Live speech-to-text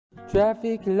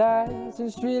Traffic lights and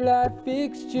streetlight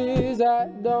fixtures, I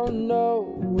don't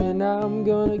know when I'm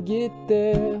gonna get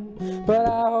there, but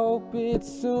I hope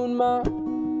it's soon,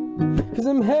 Mom, 'cause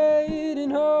I'm heading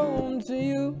home to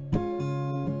you.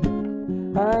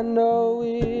 I know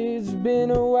it's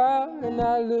been a while, and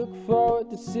I look forward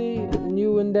to seeing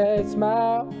you and Dad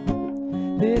smile.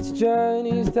 This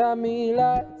journey's taught me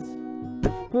lots,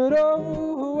 but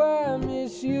oh, I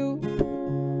miss you.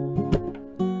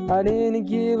 I didn't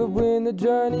give up when the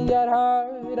journey got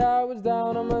hard. I was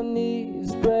down on my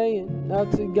knees praying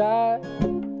out to God.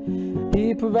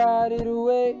 He provided a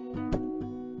way,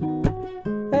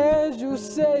 as you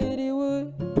said he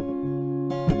would.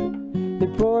 He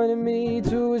pointed me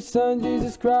to his son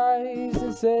Jesus Christ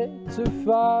and said to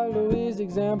follow his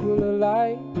example of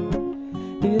life.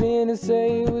 He didn't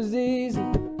say it was easy,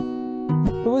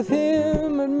 but with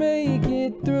him I'd make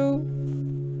it through.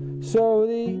 So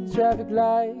these traffic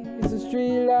lights and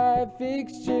street light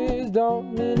fixtures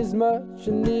don't mean as much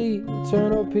in the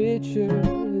eternal picture,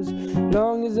 as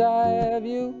long as I have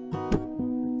you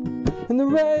and the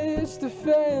rest of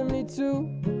family too.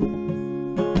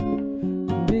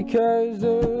 Because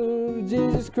of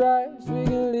Jesus Christ we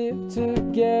can live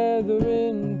together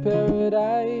in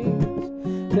paradise.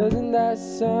 Doesn't that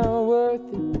sound worth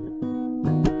it?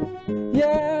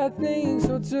 Yeah, I think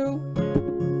so too.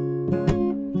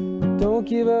 Don't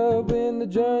give up when the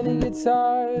journey gets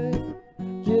hard.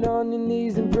 Get on your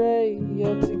knees and pray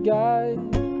up to God.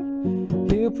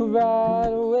 He'll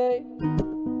provide a way.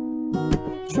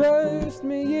 Trust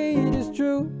me, it is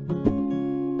true.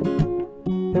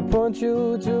 He'll point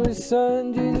you to his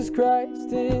son Jesus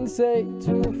Christ and say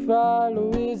to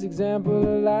follow his example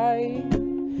of life.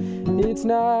 It's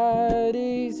not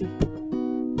easy,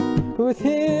 but with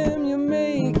him you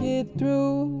make it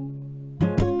through.